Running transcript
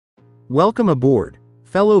Welcome aboard,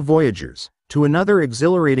 fellow voyagers, to another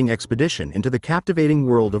exhilarating expedition into the captivating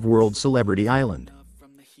world of World Celebrity Island.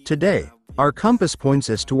 Today, our compass points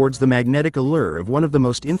us towards the magnetic allure of one of the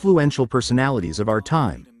most influential personalities of our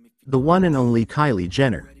time, the one and only Kylie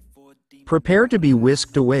Jenner. Prepare to be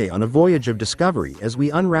whisked away on a voyage of discovery as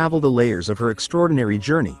we unravel the layers of her extraordinary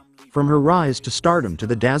journey, from her rise to stardom to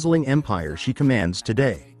the dazzling empire she commands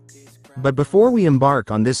today. But before we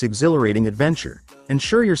embark on this exhilarating adventure,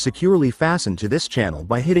 ensure you're securely fastened to this channel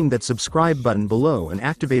by hitting that subscribe button below and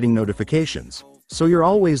activating notifications, so you're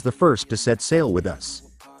always the first to set sail with us.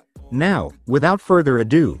 Now, without further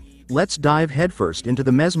ado, let's dive headfirst into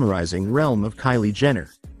the mesmerizing realm of Kylie Jenner.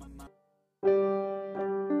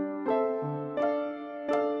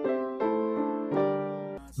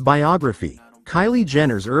 Biography. Kylie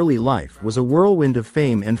Jenner's early life was a whirlwind of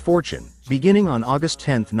fame and fortune, beginning on August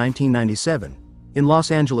 10, 1997, in Los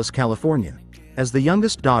Angeles, California, as the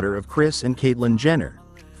youngest daughter of Kris and Caitlyn Jenner,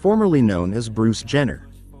 formerly known as Bruce Jenner.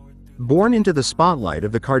 Born into the spotlight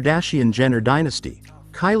of the Kardashian-Jenner dynasty,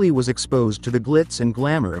 Kylie was exposed to the glitz and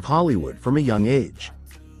glamour of Hollywood from a young age.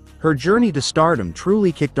 Her journey to stardom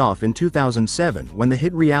truly kicked off in 2007 when the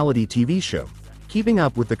hit reality TV show, Keeping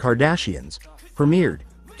Up with the Kardashians, premiered,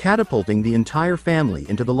 catapulting the entire family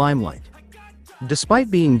into the limelight. Despite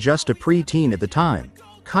being just a pre-teen at the time,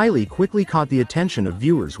 Kylie quickly caught the attention of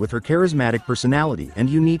viewers with her charismatic personality and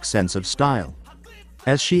unique sense of style.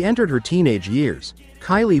 As she entered her teenage years,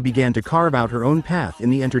 Kylie began to carve out her own path in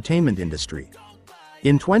the entertainment industry.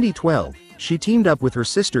 In 2012, she teamed up with her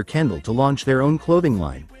sister Kendall to launch their own clothing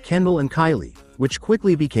line, Kendall and Kylie, which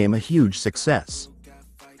quickly became a huge success.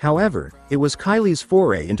 However, it was Kylie's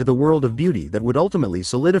foray into the world of beauty that would ultimately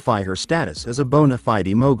solidify her status as a bona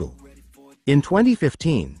fide mogul. In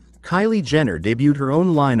 2015, Kylie Jenner debuted her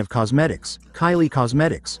own line of cosmetics, Kylie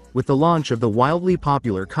Cosmetics, with the launch of the wildly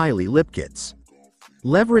popular Kylie lip kits.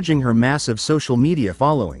 Leveraging her massive social media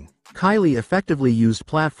following, Kylie effectively used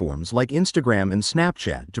platforms like Instagram and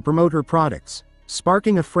Snapchat to promote her products,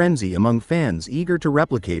 sparking a frenzy among fans eager to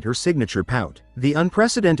replicate her signature pout. The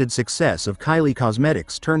unprecedented success of Kylie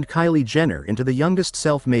Cosmetics turned Kylie Jenner into the youngest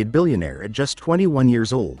self-made billionaire at just 21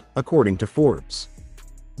 years old, according to Forbes.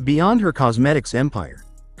 Beyond her cosmetics empire,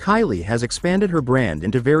 Kylie has expanded her brand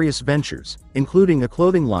into various ventures, including a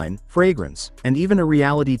clothing line, fragrance, and even a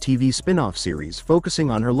reality TV spin-off series focusing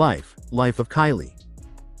on her life of Kylie.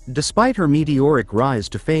 Despite her meteoric rise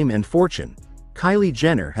to fame and fortune, Kylie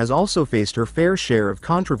Jenner has also faced her fair share of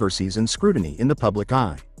controversies and scrutiny in the public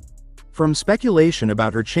eye. From speculation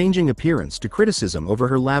about her changing appearance to criticism over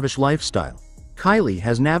her lavish lifestyle, Kylie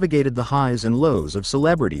has navigated the highs and lows of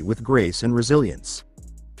celebrity with grace and resilience.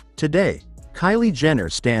 Today, Kylie Jenner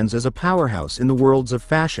stands as a powerhouse in the worlds of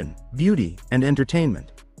fashion, beauty, and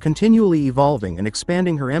entertainment, continually evolving and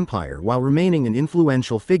expanding her empire while remaining an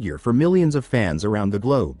influential figure for millions of fans around the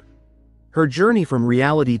globe. Her journey from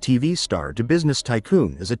reality TV star to business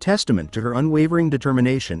tycoon is a testament to her unwavering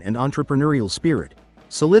determination and entrepreneurial spirit,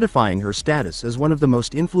 solidifying her status as one of the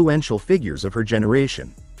most influential figures of her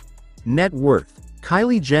generation. Net worth.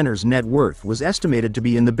 Kylie Jenner's net worth was estimated to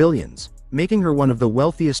be in the billions, making her one of the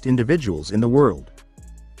wealthiest individuals in the world.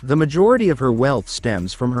 The majority of her wealth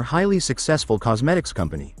stems from her highly successful cosmetics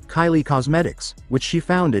company, Kylie Cosmetics, which she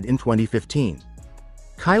founded in 2015.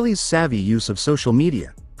 Kylie's savvy use of social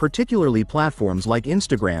media, particularly platforms like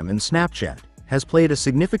Instagram and Snapchat, has played a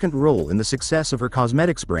significant role in the success of her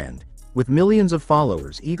cosmetics brand, with millions of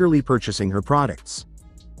followers eagerly purchasing her products.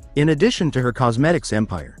 In addition to her cosmetics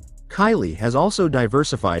empire, Kylie has also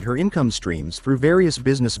diversified her income streams through various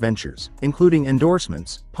business ventures, including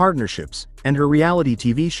endorsements, partnerships, and her reality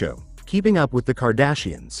TV show, Keeping Up with the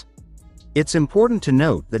Kardashians. It's important to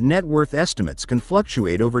note that net worth estimates can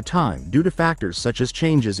fluctuate over time due to factors such as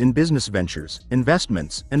changes in business ventures,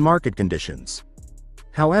 investments, and market conditions.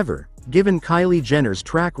 However, given Kylie Jenner's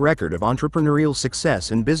track record of entrepreneurial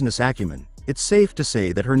success and business acumen, it's safe to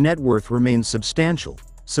say that her net worth remains substantial,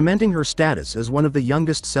 cementing her status as one of the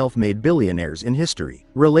youngest self-made billionaires in history.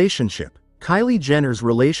 Relationship. Kylie Jenner's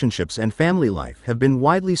relationships and family life have been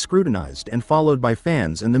widely scrutinized and followed by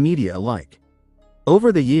fans and the media alike.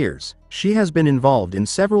 Over the years, she has been involved in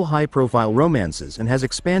several high-profile romances and has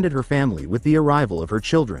expanded her family with the arrival of her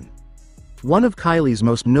children. One of Kylie's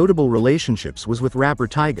most notable relationships was with rapper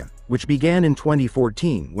Tyga, which began in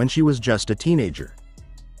 2014 when she was just a teenager.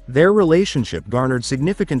 Their relationship garnered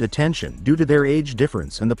significant attention due to their age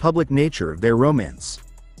difference and the public nature of their romance.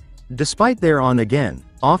 Despite their on-again,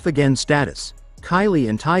 off-again status, Kylie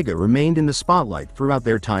and Tyga remained in the spotlight throughout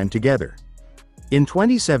their time together. In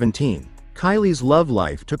 2017, Kylie's love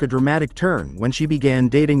life took a dramatic turn when she began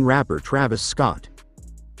dating rapper Travis Scott.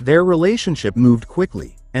 Their relationship moved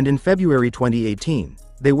quickly, and in February 2018,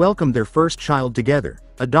 they welcomed their first child together,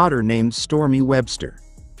 a daughter named Stormy Webster.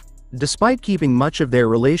 Despite keeping much of their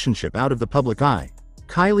relationship out of the public eye,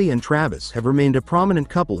 Kylie and Travis have remained a prominent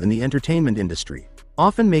couple in the entertainment industry,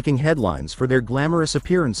 often making headlines for their glamorous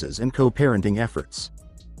appearances and co-parenting efforts.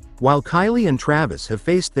 While Kylie and Travis have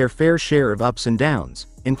faced their fair share of ups and downs,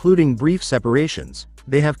 including brief separations,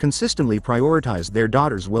 they have consistently prioritized their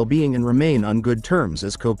daughter's well-being and remain on good terms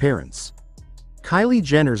as co-parents. Kylie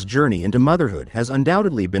Jenner's journey into motherhood has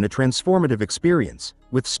undoubtedly been a transformative experience,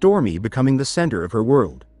 with Stormy becoming the center of her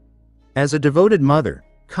world. As a devoted mother,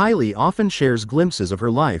 Kylie often shares glimpses of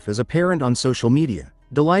her life as a parent on social media,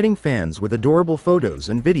 delighting fans with adorable photos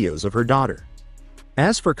and videos of her daughter.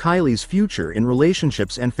 As for Kylie's future in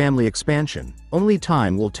relationships and family expansion, only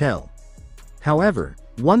time will tell. However,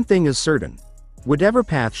 one thing is certain. Whatever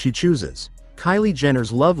path she chooses, Kylie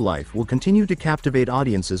Jenner's love life will continue to captivate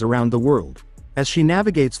audiences around the world, as she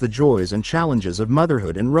navigates the joys and challenges of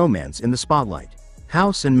motherhood and romance in the spotlight.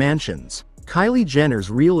 House and mansions. Kylie Jenner's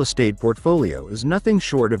real estate portfolio is nothing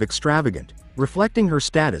short of extravagant, reflecting her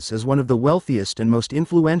status as one of the wealthiest and most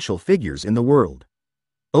influential figures in the world.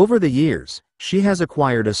 Over the years, she has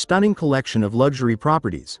acquired a stunning collection of luxury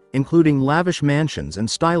properties, including lavish mansions and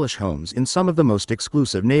stylish homes in some of the most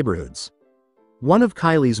exclusive neighborhoods. One of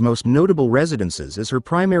Kylie's most notable residences is her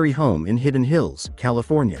primary home in Hidden Hills,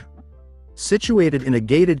 California. Situated in a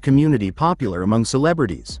gated community popular among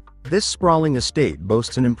celebrities, this sprawling estate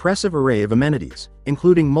boasts an impressive array of amenities,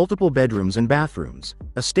 including multiple bedrooms and bathrooms,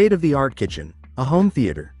 a state-of-the-art kitchen, a home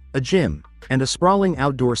theater, a gym, and a sprawling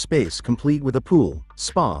outdoor space complete with a pool,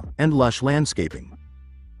 spa, and lush landscaping.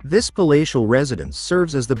 This palatial residence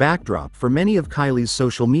serves as the backdrop for many of Kylie's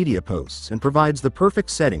social media posts and provides the perfect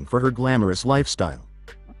setting for her glamorous lifestyle.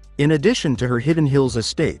 In addition to her Hidden Hills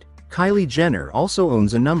estate, Kylie Jenner also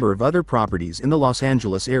owns a number of other properties in the Los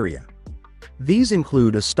Angeles area. These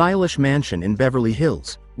include a stylish mansion in Beverly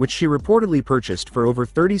Hills, which she reportedly purchased for over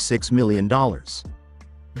 $36 million.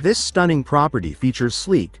 This stunning property features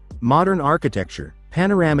sleek, modern architecture,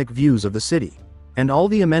 panoramic views of the city, and all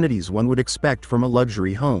the amenities one would expect from a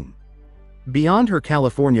luxury home. Beyond her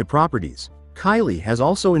California properties, Kylie has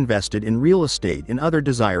also invested in real estate in other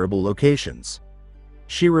desirable locations.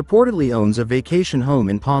 She reportedly owns a vacation home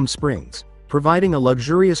in Palm Springs, providing a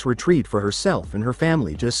luxurious retreat for herself and her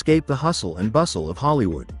family to escape the hustle and bustle of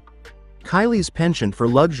Hollywood. Kylie's penchant for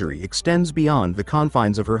luxury extends beyond the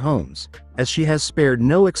confines of her homes, as she has spared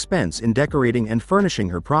no expense in decorating and furnishing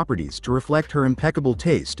her properties to reflect her impeccable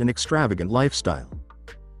taste and extravagant lifestyle.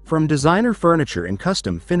 From designer furniture and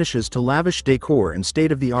custom finishes to lavish decor and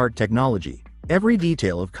state-of-the-art technology, every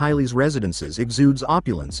detail of Kylie's residences exudes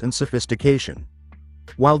opulence and sophistication.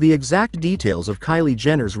 While the exact details of Kylie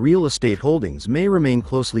Jenner's real estate holdings may remain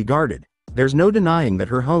closely guarded, there's no denying that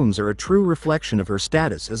her homes are a true reflection of her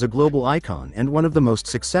status as a global icon and one of the most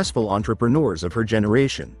successful entrepreneurs of her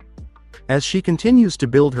generation. As she continues to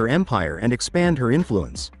build her empire and expand her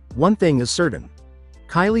influence, one thing is certain.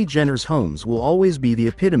 Kylie Jenner's homes will always be the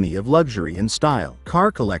epitome of luxury and style. Car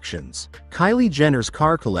collections. Kylie Jenner's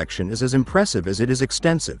car collection is as impressive as it is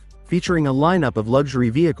extensive, featuring a lineup of luxury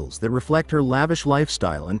vehicles that reflect her lavish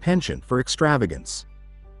lifestyle and penchant for extravagance.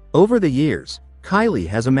 Over the years, Kylie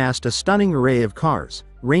has amassed a stunning array of cars,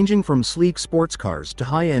 ranging from sleek sports cars to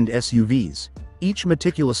high-end SUVs, each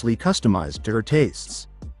meticulously customized to her tastes.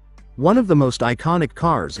 One of the most iconic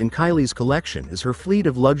cars in Kylie's collection is her fleet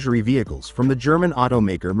of luxury vehicles from the German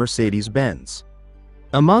automaker Mercedes-Benz.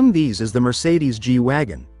 Among these is the Mercedes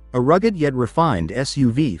G-Wagon, a rugged yet refined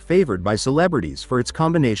SUV favored by celebrities for its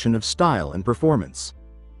combination of style and performance.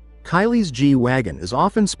 Kylie's G-Wagon is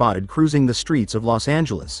often spotted cruising the streets of Los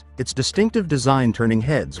Angeles, its distinctive design turning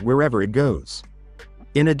heads wherever it goes.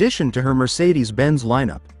 In addition to her Mercedes-Benz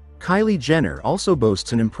lineup, Kylie Jenner also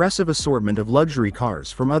boasts an impressive assortment of luxury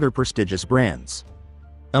cars from other prestigious brands.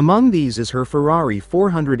 Among these is her Ferrari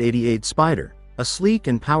 488 Spider, a sleek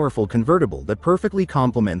and powerful convertible that perfectly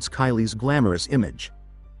complements Kylie's glamorous image.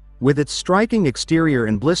 With its striking exterior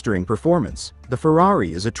and blistering performance, the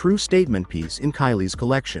Ferrari is a true statement piece in Kylie's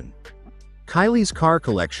collection. Kylie's car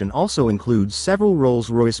collection also includes several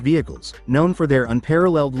Rolls-Royce vehicles, known for their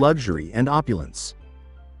unparalleled luxury and opulence.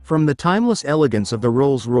 From the timeless elegance of the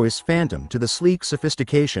Rolls-Royce Phantom to the sleek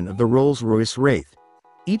sophistication of the Rolls-Royce Wraith,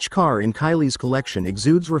 each car in Kylie's collection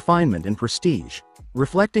exudes refinement and prestige,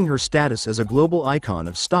 reflecting her status as a global icon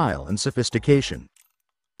of style and sophistication.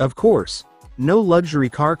 Of course, no luxury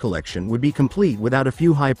car collection would be complete without a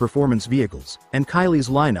few high-performance vehicles, and Kylie's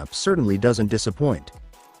lineup certainly doesn't disappoint.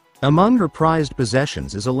 Among her prized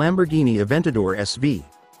possessions is a Lamborghini Aventador SV,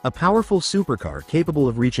 a powerful supercar capable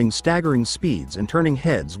of reaching staggering speeds and turning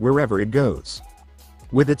heads wherever it goes.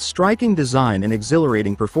 With its striking design and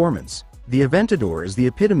exhilarating performance, the Aventador is the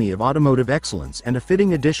epitome of automotive excellence and a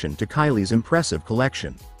fitting addition to Kylie's impressive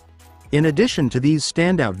collection. In addition to these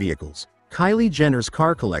standout vehicles, Kylie Jenner's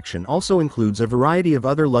car collection also includes a variety of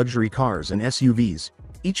other luxury cars and SUVs,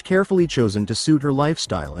 each carefully chosen to suit her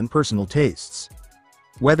lifestyle and personal tastes.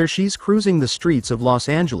 Whether she's cruising the streets of Los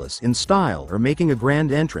Angeles in style or making a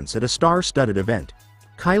grand entrance at a star-studded event,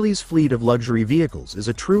 Kylie's fleet of luxury vehicles is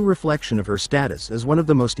a true reflection of her status as one of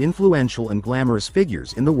the most influential and glamorous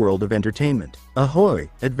figures in the world of entertainment. Ahoy,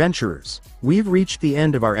 adventurers! We've reached the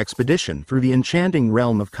end of our expedition through the enchanting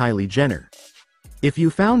realm of Kylie Jenner. If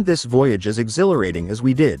you found this voyage as exhilarating as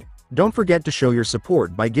we did, don't forget to show your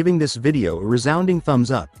support by giving this video a resounding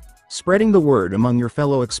thumbs up, spreading the word among your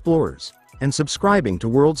fellow explorers, and subscribing to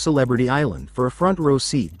World Celebrity Island for a front row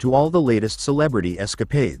seat to all the latest celebrity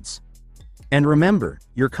escapades. And remember,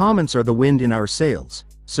 your comments are the wind in our sails,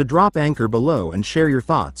 so drop anchor below and share your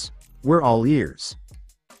thoughts. We're all ears.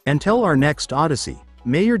 Until our next Odyssey,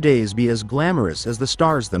 may your days be as glamorous as the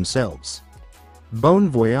stars themselves. Bon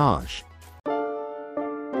voyage.